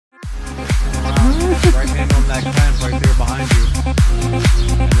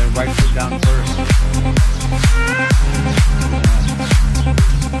sit down first.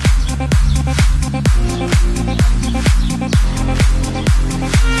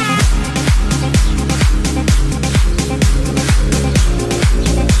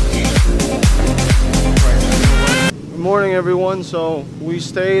 Good morning, everyone. So we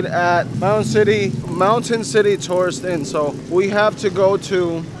stayed at Mountain City Tourist Inn. So we have to go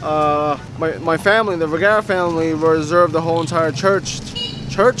to my family, the Vergara family, reserved the whole entire church,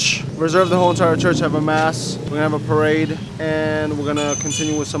 have a mass, we're gonna have a parade, and we're gonna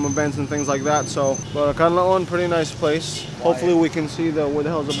continue with some events and things like that. So but Canlaon, pretty nice place. Hopefully we can see where the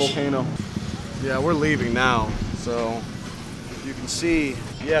hell's the volcano. Yeah, we're leaving now, so you can see,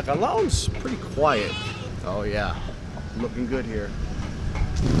 yeah, Canlaon's pretty quiet. Oh yeah, looking good here.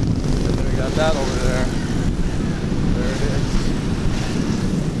 And then we got that over there. There it is.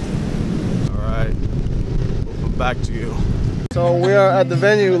 All right, we'll come back to you. So we are at the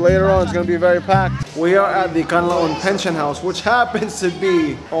venue. Later on it's going to be very packed. We are at the Canlaon Pension House, which happens to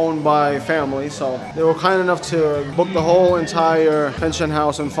be owned by family. So they were kind enough to book the whole entire pension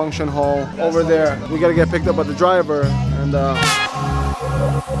house and function hall over there. We got to get picked up by the driver, and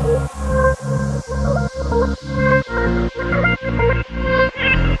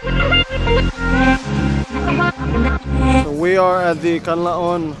so we are at the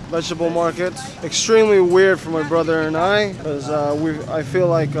Canlaon vegetable market. Extremely weird for my brother and I, because I feel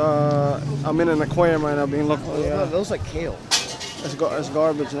like I'm in an aquarium right now being looked at. Yeah, those like kale. It's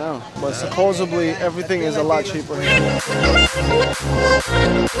garbage now, but supposedly everything is a lot cheaper here.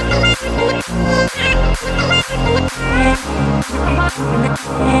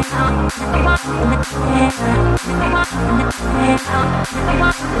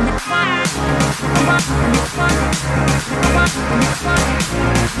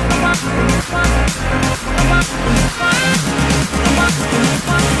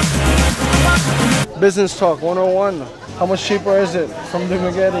 Business Talk 101. How much cheaper is it from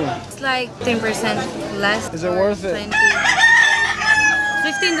Dumaguete? It's like 10% less. Is it worth it?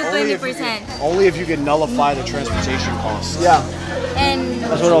 15 to 20%. Only if you can nullify the transportation costs. Yeah. And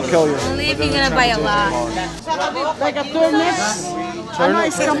that's what'll kill you. only if you're gonna buy a lot. Like a turnip.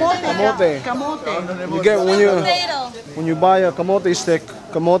 Kamote. You get when you buy a kamote stick,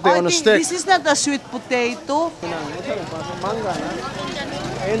 kamote on a stick. This is not a sweet potato.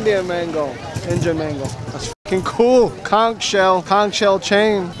 Indian mango. That's fucking cool. Conch shell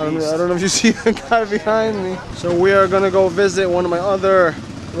chain. I don't know if you see the guy behind me. So we are gonna go visit one of my other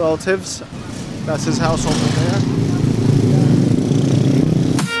relatives. That's his house over there.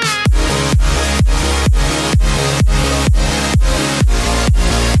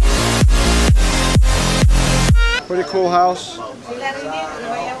 Pretty cool house.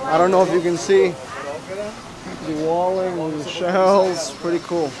 I don't know if you can see the walling and the shells. Pretty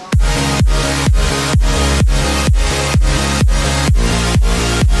cool.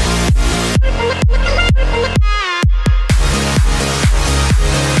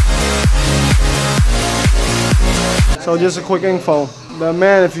 So just a quick info. The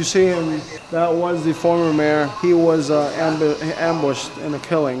man, if you see him, that was the former mayor. He was ambushed in a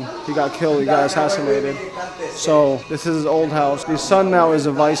killing. He got killed, he got assassinated. So this is his old house. The son now is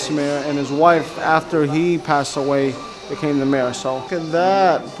a vice mayor, and his wife, after he passed away, became the mayor. So look at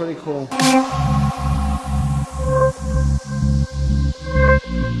that, pretty cool.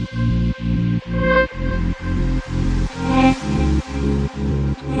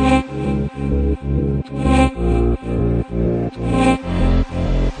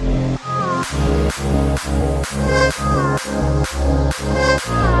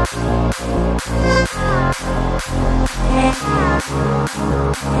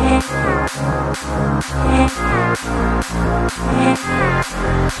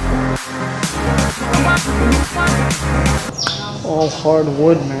 All hard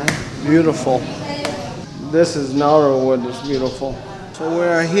wood, man. Beautiful. This is Nara wood. It's beautiful. So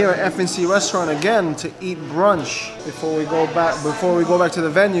we're here at F&C restaurant again to eat brunch before we go back to the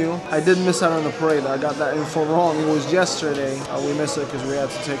venue. I did miss out on the parade. I got that info wrong. It was yesterday. We missed it because we had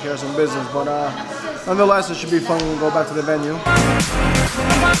to take care of some business. But nonetheless, it should be fun when we go back to the venue.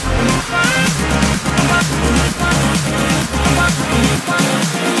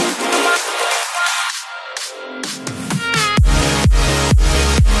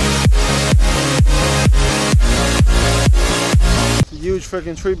 Huge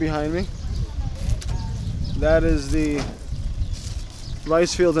freaking tree behind me. That is the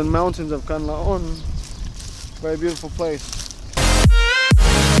rice fields and mountains of Canlaon. Very beautiful place.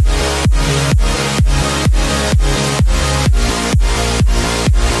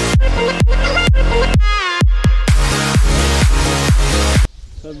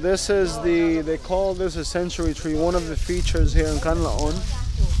 This is they call this a century tree, one of the features here in Canlaon.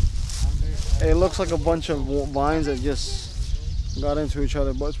 It looks like a bunch of vines that just got into each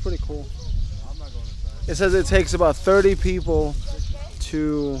other, but it's pretty cool. It says it takes about 30 people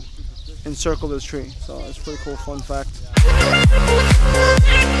to encircle this tree, so it's pretty cool, fun fact.